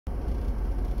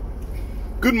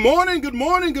Good morning, good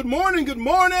morning, good morning, good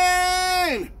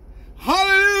morning.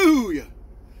 Hallelujah.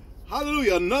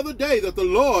 Hallelujah. Another day that the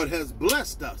Lord has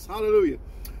blessed us. Hallelujah.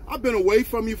 I've been away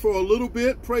from you for a little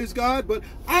bit, praise God, but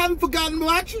I haven't forgotten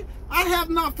about you. I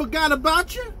have not forgotten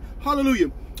about you.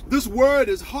 Hallelujah. This word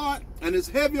is hot and it's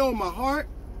heavy on my heart.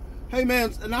 Hey,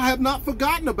 man, and I have not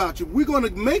forgotten about you. We're going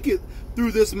to make it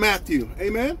through this Matthew.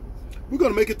 Amen. We're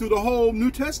going to make it through the whole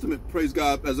New Testament, praise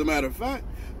God, as a matter of fact.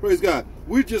 Praise God.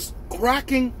 We're just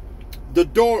cracking the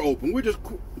door open. We're just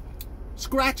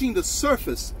scratching the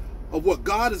surface of what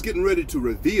God is getting ready to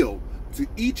reveal to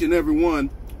each and every one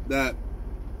that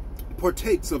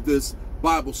partakes of this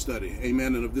Bible study.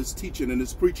 Amen. And of this teaching and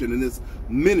this preaching and this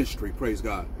ministry. Praise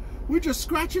God. We're just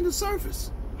scratching the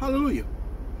surface. Hallelujah.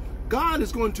 God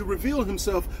is going to reveal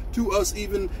himself to us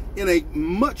even in a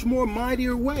much more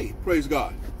mightier way. Praise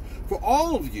God. For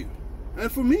all of you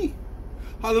and for me.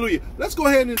 Hallelujah. Let's go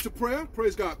ahead into prayer.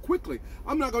 Praise God. Quickly.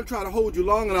 I'm not going to try to hold you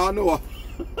long, and I know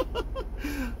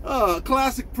a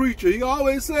classic preacher. He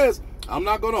always says, I'm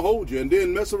not going to hold you, and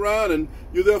then mess around and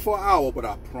you're there for an hour. But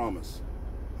I promise,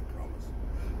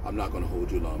 I'm not going to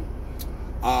hold you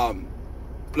long.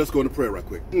 Let's go into prayer right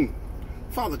quick.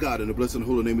 Father God, in the blessed and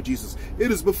holy name of Jesus,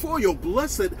 it is before your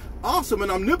blessed, awesome,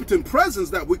 and omnipotent presence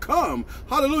that we come.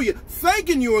 Hallelujah.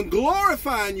 Thanking you and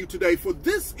glorifying you today, for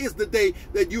this is the day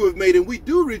that you have made, and we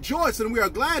do rejoice and we are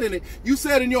glad in it. You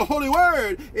said in your holy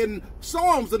word in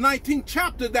Psalms, the 19th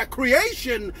chapter, that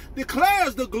creation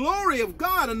declares the glory of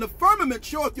God, and the firmament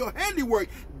showeth your handiwork.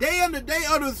 Day unto day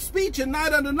uttereth speech, and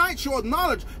night unto night showeth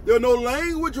knowledge. There are no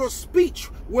language or speech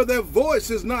where their voice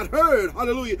is not heard.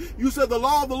 Hallelujah. You said the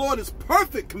law of the Lord is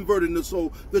perfect, converting the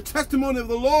soul. The testimony of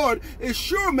the Lord is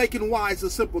sure, making wise the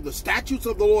simple. The statutes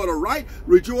of the Lord are right,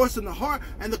 rejoice in the heart.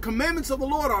 And the commandments of the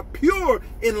Lord are pure,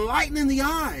 enlightening the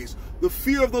eyes. The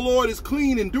fear of the Lord is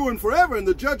clean, enduring forever. And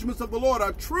the judgments of the Lord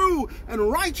are true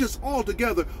and righteous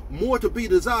altogether. More to be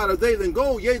desired are they than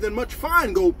gold, yea, than much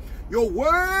fine gold. Your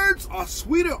words are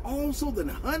sweeter also than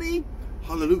honey.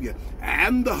 Hallelujah.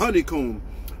 And the honeycomb.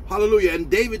 Hallelujah. And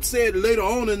David said later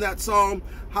on in that psalm,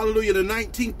 hallelujah, the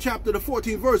 19th chapter, the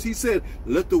 14th verse, he said,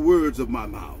 let the words of my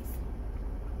mouth,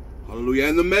 hallelujah,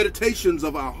 and the meditations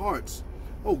of our hearts,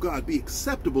 oh God, be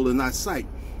acceptable in thy sight,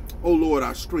 oh Lord,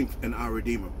 our strength and our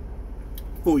Redeemer.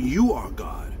 For you are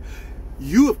God.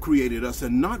 You have created us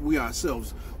and not we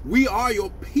ourselves. We are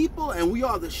your people and we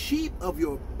are the sheep of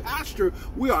your pasture.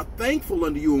 We are thankful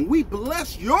unto you and we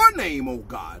bless your name, oh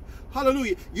God.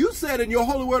 Hallelujah. You said in your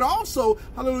holy word also,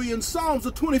 hallelujah, in Psalms,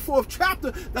 the 24th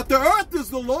chapter, that the earth is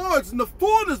the Lord's and the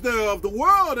fullness thereof, the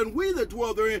world and we that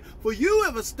dwell therein. For you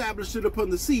have established it upon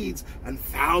the seas and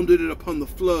founded it upon the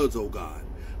floods, oh God.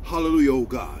 Hallelujah, oh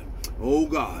God. Oh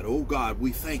God,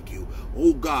 we thank you.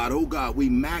 Oh God, we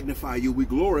magnify you, we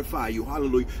glorify you,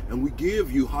 hallelujah, and we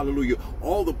give you, hallelujah,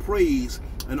 all the praise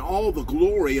and all the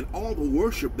glory and all the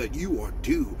worship that you are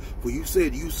due. For you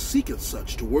said you seeketh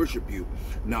such to worship you.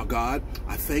 Now, God,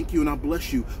 I thank you and I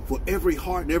bless you for every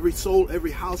heart and every soul,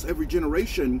 every house, every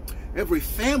generation, every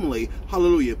family,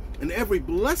 hallelujah, and every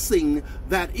blessing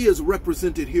that is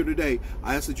represented here today.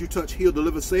 I ask that you touch, heal,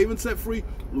 deliver, save, and set free.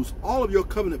 Loose all of your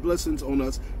covenant blessings on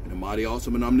us in a mighty,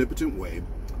 awesome, and omnipotent way.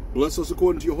 Bless us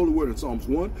according to your holy word in Psalms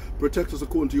 1. Protect us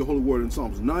according to your holy word in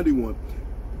Psalms 91.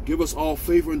 Give us all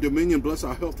favor and dominion. Bless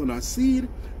our health and our seed.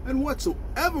 And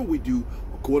whatsoever we do,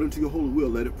 according to your holy will,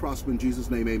 let it prosper in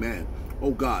Jesus' name. Amen. Oh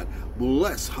God,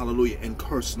 bless, hallelujah, and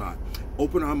curse not.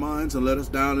 Open our minds and let us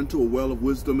down into a well of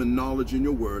wisdom and knowledge in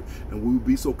your word. And we will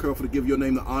be so careful to give your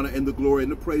name the honor and the glory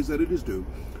and the praise that it is due.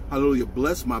 Hallelujah.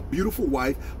 Bless my beautiful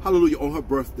wife, hallelujah, on her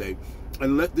birthday.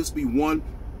 And let this be one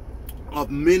of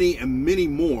many and many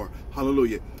more.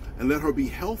 Hallelujah. And let her be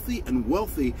healthy and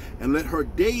wealthy, and let her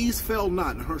days fail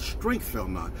not, and her strength fail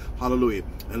not. Hallelujah.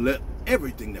 And let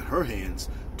everything that her hands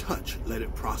touch, let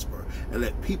it prosper. And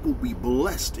let people be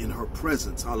blessed in her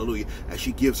presence. Hallelujah. As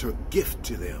she gives her gift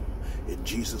to them. In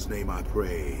Jesus' name I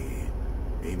pray.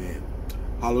 Amen.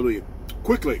 Hallelujah.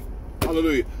 Quickly.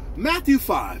 Hallelujah. Matthew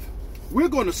 5. We're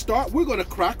going to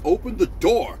crack open the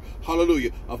door,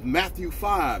 hallelujah, of Matthew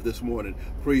 5 this morning.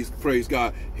 Praise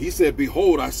God. He said,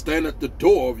 behold, I stand at the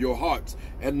door of your hearts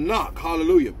and knock.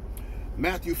 Hallelujah.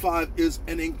 Matthew 5 is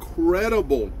an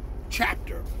incredible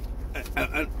chapter.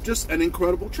 Just an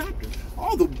incredible chapter.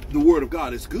 All the word of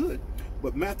God is good,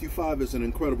 but Matthew 5 is an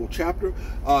incredible chapter.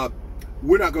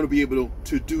 We're not going to be able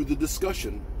to do the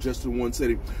discussion just in one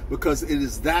sitting because it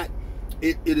is that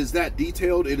it is that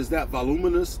detailed, it is that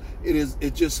voluminous,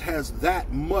 it just has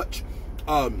that much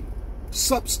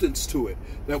substance to it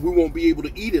that we won't be able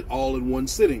to eat it all in one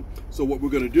sitting. So what we're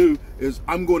going to do is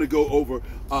I'm going to go over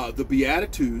the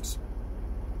Beatitudes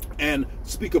and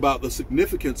speak about the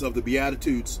significance of the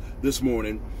Beatitudes this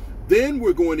morning. Then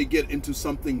we're going to get into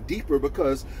something deeper,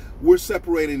 because we're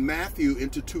separating Matthew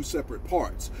into two separate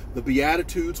parts. The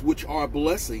Beatitudes, which are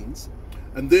blessings,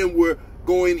 and then we're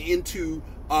going into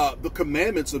the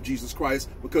commandments of Jesus Christ,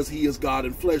 because he is God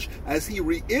in flesh, as he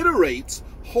reiterates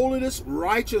holiness,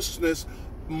 righteousness,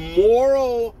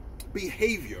 moral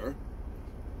behavior,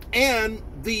 and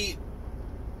the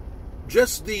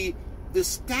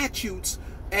statutes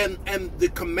and the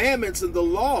commandments and the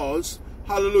laws,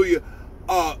 hallelujah,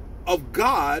 of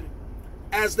God,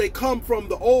 as they come from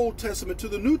the Old Testament to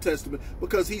the New Testament,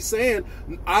 because he's saying,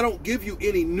 I don't give you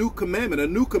any new commandment. A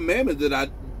new commandment that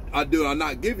I do I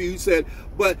not give you. He said,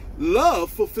 but love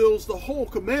fulfills the whole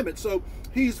commandment. So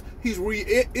he's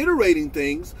reiterating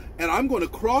things, and I'm going to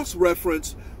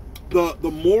cross-reference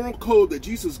the moral code that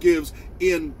Jesus gives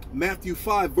in Matthew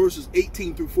 5, verses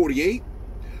 18 through 48.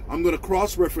 I'm going to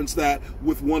cross-reference that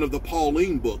with one of the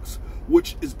Pauline books,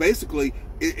 which is basically,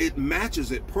 it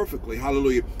matches it perfectly.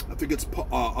 Hallelujah. I think it's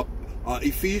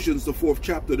Ephesians, the 4th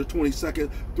chapter, the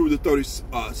 22nd through the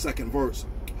 32nd verse.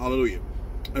 Hallelujah.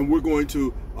 And we're going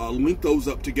to link those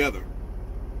up together.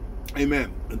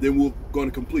 Amen. And then we're going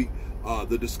to complete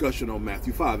the discussion on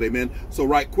Matthew 5. Amen. So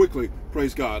right quickly,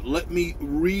 praise God, let me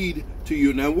read to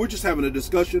you. Now, we're just having a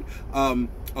discussion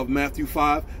of Matthew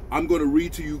 5. I'm going to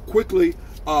read to you quickly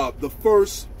the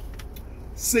first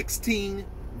 16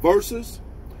 verses,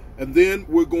 and then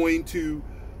we're going to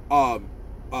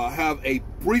have a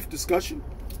brief discussion,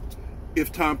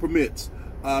 if time permits.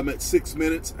 At 6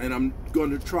 minutes, and I'm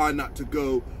going to try not to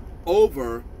go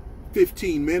over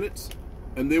 15 minutes,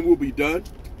 and then we'll be done.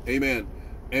 Amen.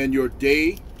 And your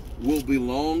day will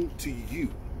belong to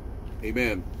you.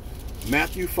 Amen.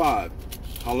 Matthew 5,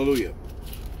 hallelujah,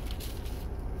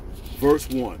 verse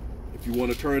 1. If you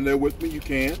want to turn there with me, you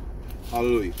can.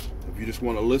 Hallelujah. If you just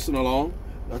want to listen along,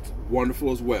 that's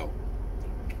wonderful as well.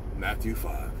 Matthew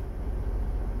 5.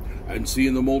 And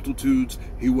seeing the multitudes,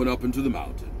 he went up into the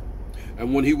mountain.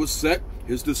 And when he was set,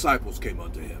 his disciples came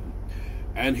unto him.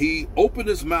 And he opened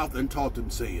his mouth and taught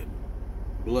them, saying,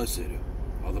 Blessed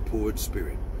are the poor in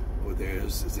spirit, for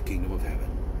theirs is the kingdom of heaven.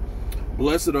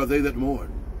 Blessed are they that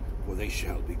mourn, for they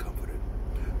shall be comforted.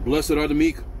 Blessed are the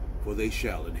meek, for they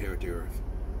shall inherit the earth.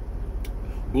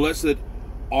 Blessed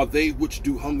are they which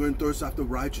do hunger and thirst after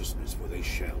righteousness, for they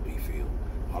shall be filled.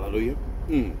 Hallelujah.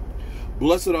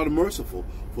 Blessed are the merciful,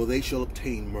 for they shall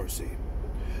obtain mercy.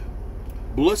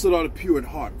 Blessed are the pure in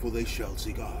heart, for they shall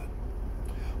see God.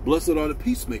 Blessed are the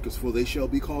peacemakers, for they shall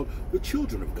be called the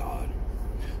children of God.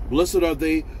 Blessed are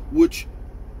they which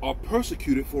are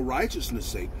persecuted for righteousness'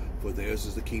 sake, for theirs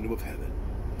is the kingdom of heaven.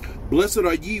 Blessed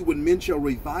are ye when men shall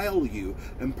revile you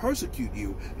and persecute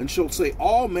you, and shall say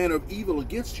all manner of evil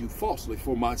against you falsely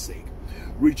for my sake.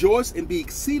 Rejoice and be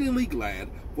exceedingly glad,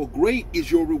 for great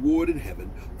is your reward in heaven,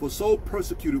 for so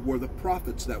persecuted were the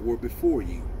prophets that were before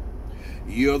you.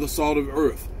 Ye are the salt of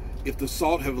earth. If the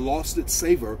salt have lost its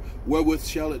savor, wherewith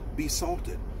shall it be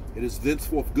salted? It is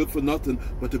thenceforth good for nothing,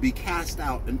 but to be cast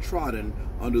out and trodden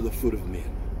under the foot of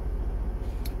men.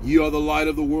 Ye are the light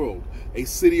of the world. A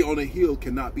city on a hill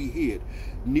cannot be hid.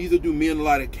 Neither do men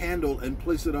light a candle and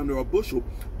place it under a bushel,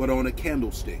 but on a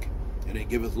candlestick, and it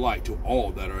giveth light to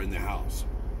all that are in the house.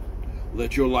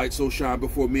 Let your light so shine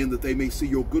before men that they may see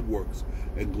your good works,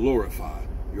 and glorify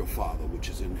your Father which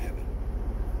is in heaven.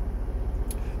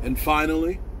 And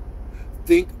finally,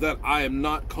 think that I am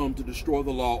not come to destroy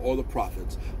the law or the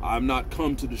prophets. I am not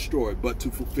come to destroy, but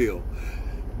to fulfill.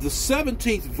 The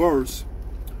 17th verse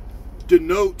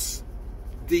denotes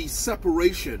the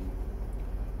separation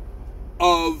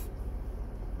of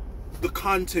the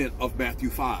content of Matthew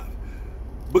 5.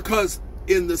 Because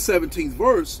in the 17th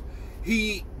verse,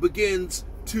 he begins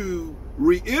to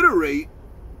reiterate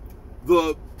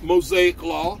the Mosaic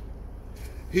law.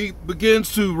 He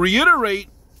begins to reiterate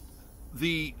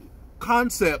the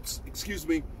concepts,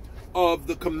 of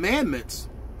the commandments,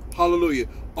 hallelujah,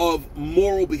 of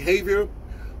moral behavior,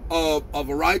 of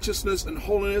righteousness and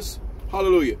holiness,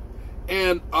 hallelujah.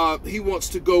 And he wants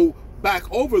to go back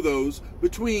over those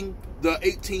between the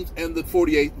 18th and the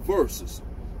 48th verses.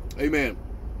 Amen.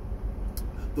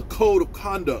 The code of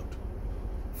conduct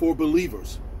for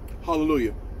believers,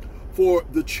 hallelujah, for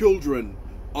the children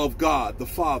of God, the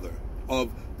Father,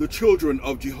 of the children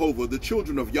of Jehovah, the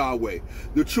children of Yahweh,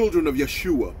 the children of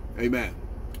Yeshua. Amen.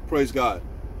 Praise God.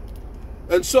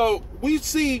 And so we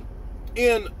see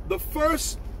in the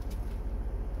first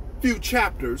few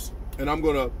chapters, and I'm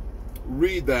going to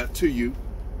read that to you.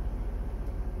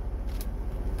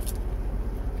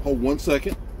 Hold one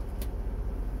second.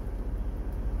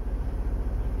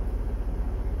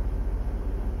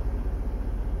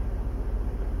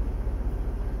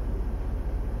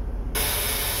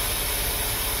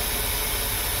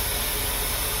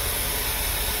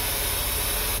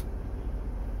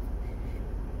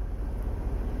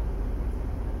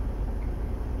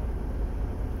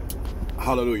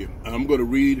 Hallelujah. I'm going to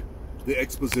read the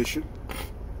exposition.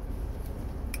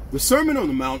 The Sermon on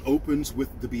the Mount opens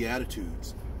with the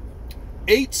Beatitudes.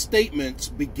 8 statements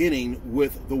beginning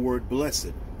with the word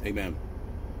blessed. Amen.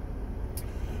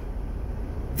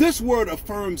 This word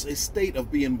affirms a state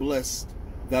of being blessed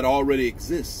that already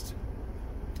exists.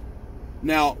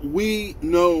 Now, we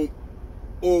know,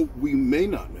 or we may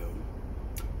not know,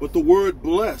 but the word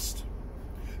blessed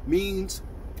means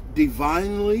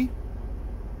divinely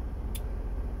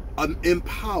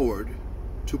empowered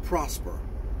to prosper.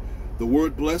 The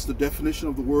word blessed, the definition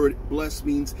of the word blessed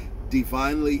means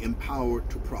divinely empowered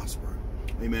to prosper.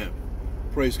 Amen.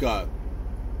 Praise God.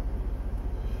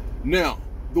 Now,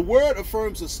 the word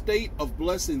affirms a state of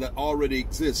blessing that already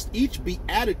exists. Each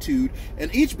beatitude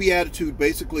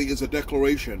basically is a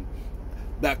declaration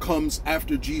that comes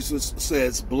after Jesus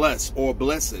says bless or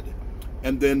blessed.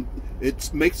 And then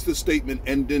it makes the statement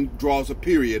and then draws a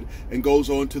period and goes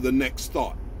on to the next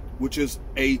thought, which is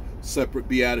a separate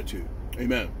beatitude.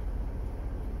 Amen.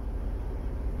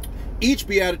 Each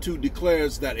beatitude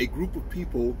declares that a group of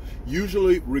people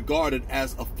usually regarded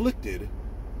as afflicted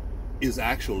is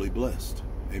actually blessed.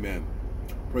 Amen.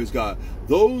 Praise God.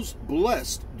 Those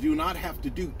blessed do not have to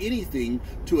do anything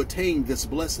to attain this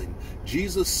blessing.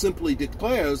 Jesus simply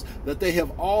declares that they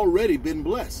have already been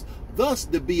blessed. Thus,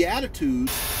 the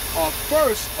Beatitudes are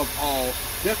first of all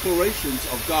declarations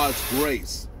of God's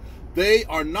grace. They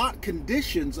are not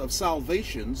conditions of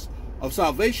salvation or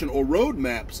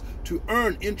roadmaps to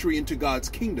earn entry into God's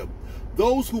kingdom.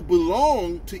 Those who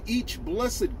belong to each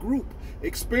blessed group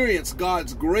experience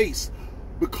God's grace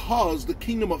because the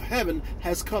kingdom of heaven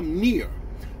has come near.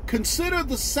 Consider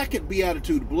the second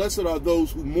beatitude, blessed are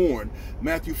those who mourn,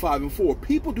 Matthew 5:4.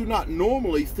 People do not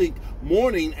normally think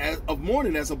mourning as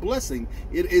a blessing.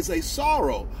 It is a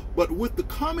sorrow. But with the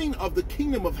coming of the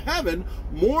kingdom of heaven,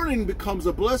 mourning becomes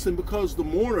a blessing because the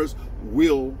mourners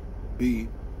will be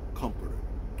comforted.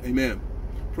 Amen.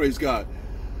 Praise God.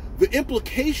 The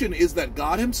implication is that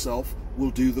God himself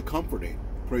will do the comforting.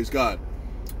 Praise God.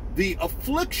 The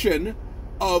affliction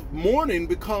of mourning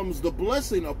becomes the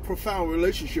blessing of profound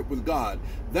relationship with God.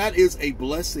 That is a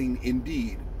blessing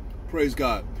indeed. Praise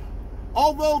God.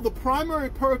 Although the primary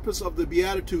purpose of the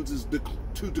Beatitudes is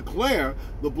to declare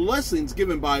the blessings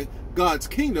given by God's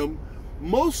kingdom,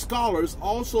 most scholars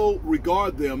also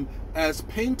regard them as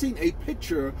painting a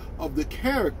picture of the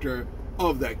character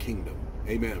of that kingdom.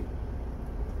 Amen.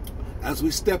 As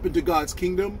we step into God's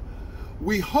kingdom,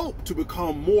 we hope to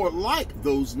become more like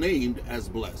those named as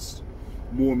blessed.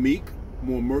 More meek,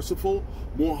 more merciful,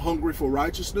 more hungry for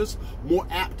righteousness, more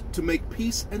apt to make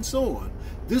peace, and so on.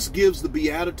 This gives the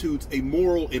Beatitudes a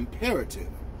moral imperative.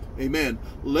 Amen.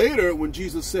 Later, when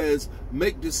Jesus says,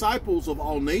 make disciples of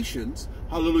all nations,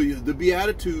 hallelujah, the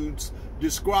Beatitudes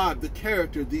describe the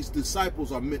character these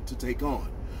disciples are meant to take on.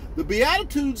 The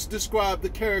Beatitudes describe the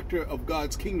character of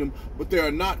God's kingdom, but they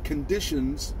are not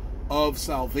conditions of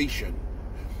salvation.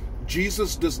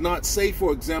 Jesus does not say,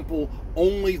 for example,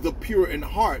 only the pure in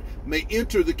heart may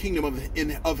enter the kingdom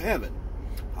of heaven.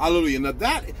 Hallelujah. Now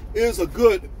that is a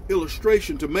good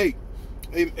illustration to make.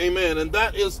 Amen. And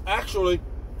that is actually,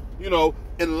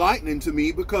 enlightening to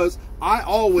me, because I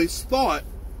always thought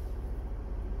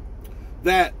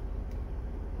that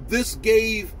this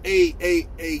gave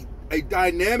a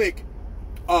dynamic,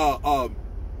 it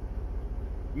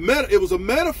was a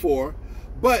metaphor,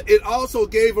 but it also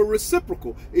gave a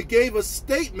reciprocal. It gave a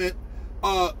statement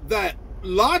that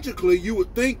logically you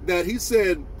would think that he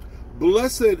said,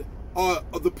 blessed are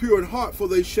the pure in heart, for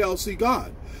they shall see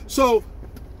God. So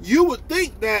you would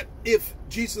think that if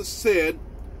Jesus said,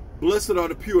 blessed are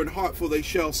the pure in heart, for they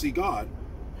shall see God,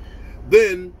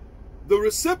 then the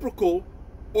reciprocal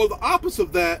or the opposite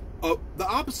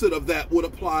of that would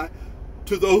apply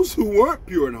to those who weren't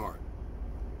pure in heart.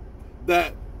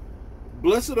 That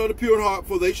blessed are the pure in heart,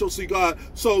 for they shall see God.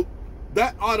 So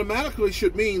that automatically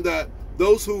should mean that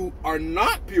those who are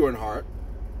not pure in heart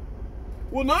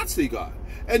will not see God.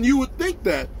 And you would think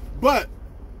that, but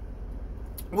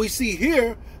we see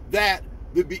here that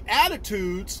the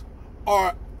Beatitudes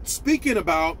are speaking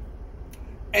about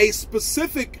a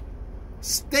specific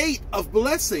state of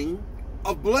blessing,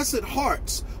 of blessed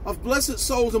hearts, of blessed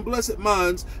souls and blessed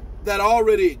minds that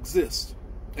already exist.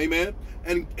 Amen.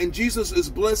 And Jesus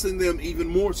is blessing them even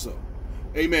more so.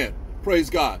 Amen. Praise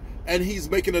God. And he's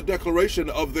making a declaration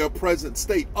of their present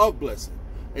state of blessing.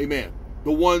 Amen.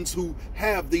 The ones who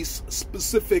have these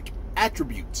specific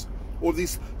attributes or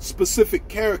these specific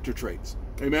character traits.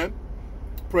 Amen.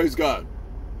 Praise God.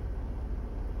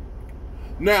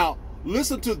 Now,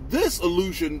 listen to this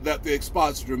allusion that the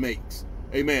expositor makes.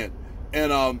 Amen.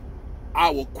 And I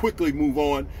will quickly move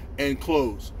on and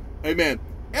close. Amen.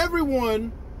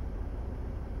 Everyone,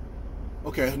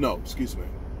 okay, no, excuse me.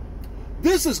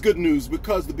 This is good news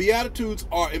because the Beatitudes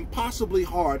are impossibly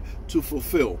hard to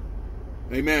fulfill.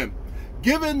 Amen.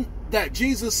 Given that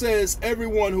Jesus says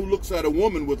everyone who looks at a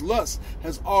woman with lust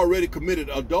has already committed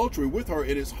adultery with her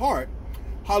in his heart,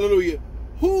 hallelujah,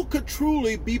 who could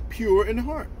truly be pure in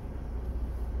heart?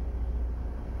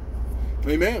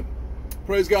 Amen.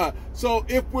 Praise God. So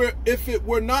if it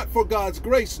were not for God's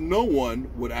grace, no one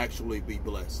would actually be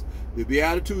blessed. The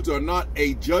Beatitudes are not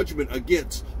a judgment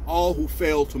against all who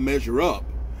fail to measure up.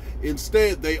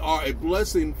 Instead, they are a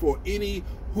blessing for any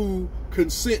who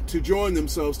consent to join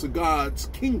themselves to God's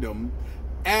kingdom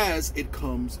as it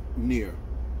comes near.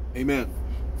 Amen.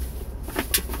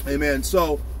 Amen.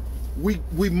 So we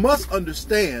must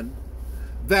understand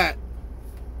that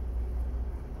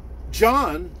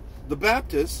John the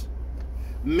Baptist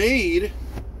made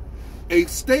a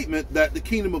statement that the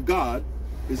kingdom of God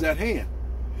is at hand.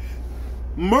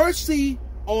 Mercy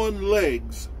on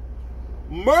legs,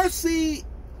 mercy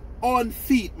on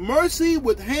feet, mercy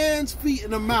with hands, feet,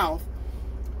 and a mouth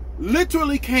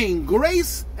literally came.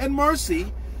 Grace and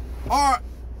mercy are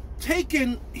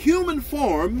taking human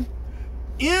form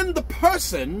in the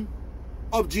person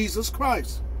of Jesus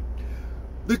Christ.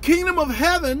 The kingdom of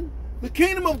heaven, the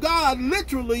kingdom of God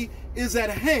literally is at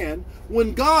hand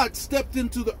when God stepped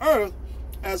into the earth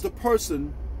as the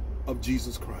person of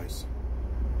Jesus Christ.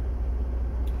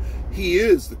 He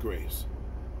is the grace.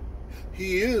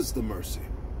 He is the mercy.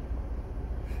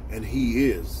 And he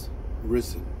is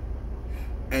risen.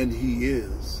 And he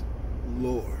is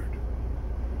Lord.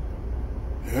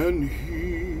 And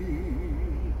he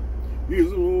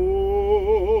is Lord.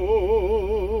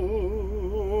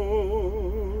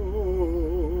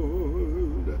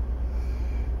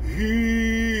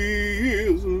 He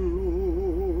is Lord.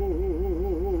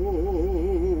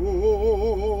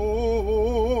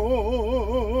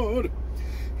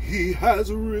 He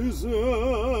has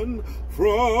risen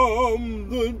from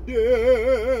the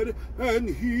dead, and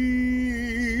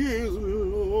he is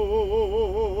Lord.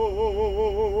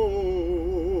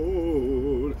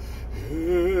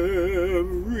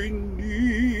 Every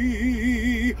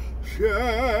knee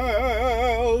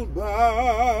shall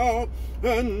bow,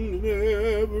 and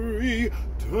every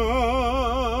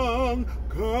tongue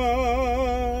confess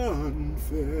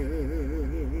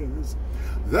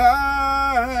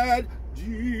that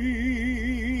Jesus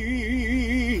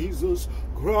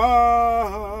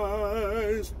Christ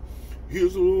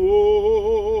is Lord.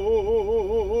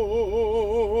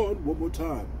 One more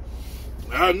time.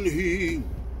 And he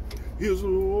is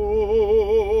Lord.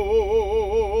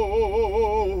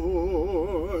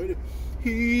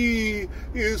 He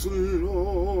is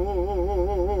Lord.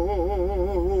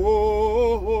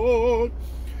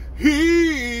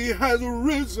 He has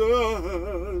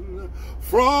risen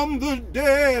from the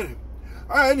dead,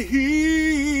 and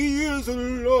he is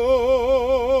Lord.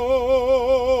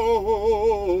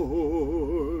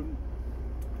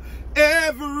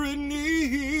 Every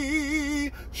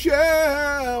knee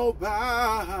shall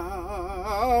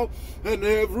bow, and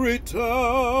every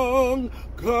tongue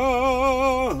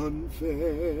confess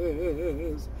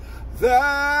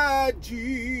that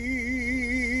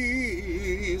Jesus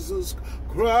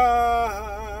Christ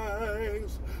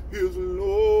is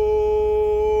Lord.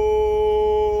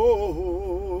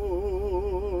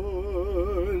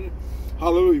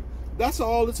 Hallelujah. That's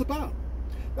all it's about.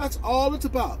 That's all it's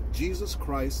about. Jesus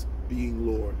Christ being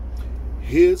Lord.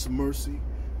 His mercy,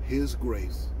 his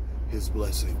grace, his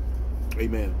blessing.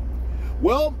 Amen.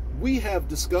 Well, we have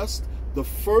discussed the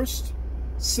first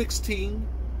 16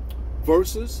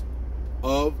 verses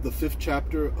of the 5th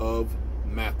chapter of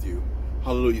Matthew.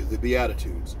 Hallelujah. The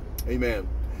Beatitudes. Amen.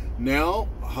 Now,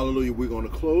 hallelujah, we're going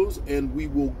to close, and we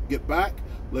will get back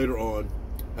later on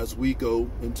as we go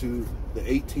into the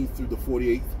 18th through the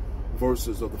 48th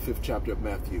verses of the 5th chapter of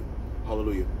Matthew.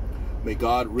 Hallelujah. May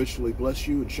God richly bless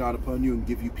you and shine upon you and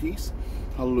give you peace.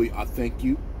 Hallelujah. I thank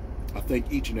you. I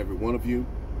thank each and every one of you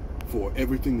for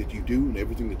everything that you do and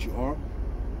everything that you are.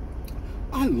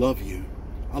 I love you.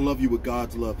 I love you with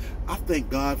God's love. I thank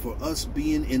God for us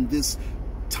being in this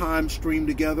time stream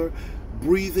together,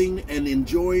 breathing and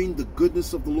enjoying the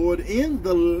goodness of the Lord in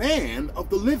the land of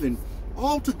the living,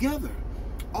 all together.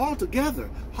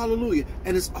 Hallelujah.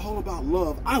 And it's all about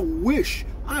love. I wish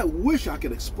I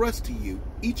could express to you,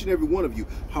 each and every one of you,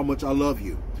 how much I love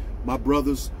you. My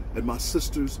brothers and my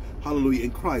sisters, hallelujah,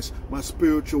 in Christ, my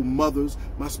spiritual mothers,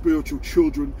 my spiritual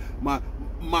children, my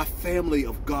family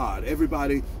of God,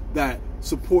 everybody that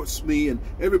supports me and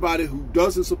everybody who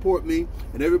doesn't support me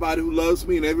and everybody who loves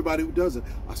me and everybody who doesn't.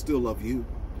 I still love you.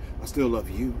 I still love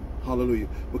you. Hallelujah.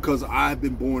 Because I've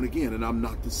been born again and I'm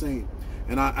not the same.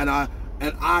 And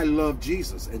I love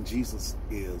Jesus, and Jesus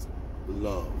is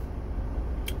love.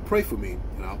 Pray for me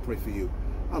and I'll pray for you.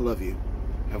 I love you.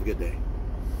 Have a good day.